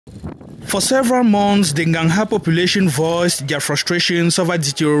For several months, the Nganha population voiced their frustrations over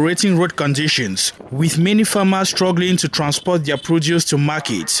deteriorating road conditions, with many farmers struggling to transport their produce to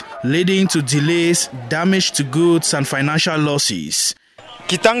markets, leading to delays, damage to goods and financial losses.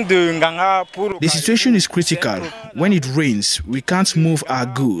 The situation is critical. When it rains, we can't move our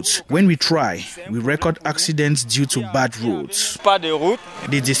goods. When we try, we record accidents due to bad roads.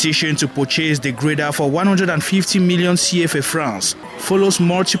 The decision to purchase the grader for 150 million CFA francs follows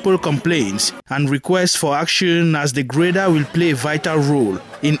multiple complaints and requests for action, as the grader will play a vital role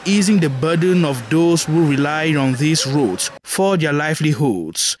in easing the burden of those who rely on these roads for their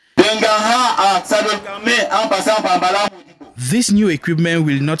livelihoods. This new equipment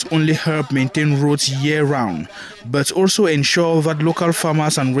will not only help maintain roads year-round, but also ensure that local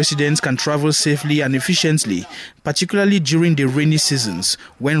farmers and residents can travel safely and efficiently, particularly during the rainy seasons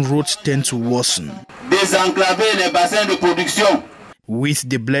when roads tend to worsen. With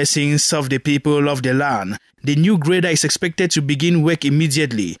the blessings of the people of the land, the new grader is expected to begin work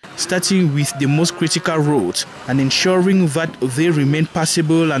immediately, starting with the most critical roads and ensuring that they remain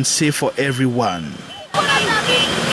passable and safe for everyone.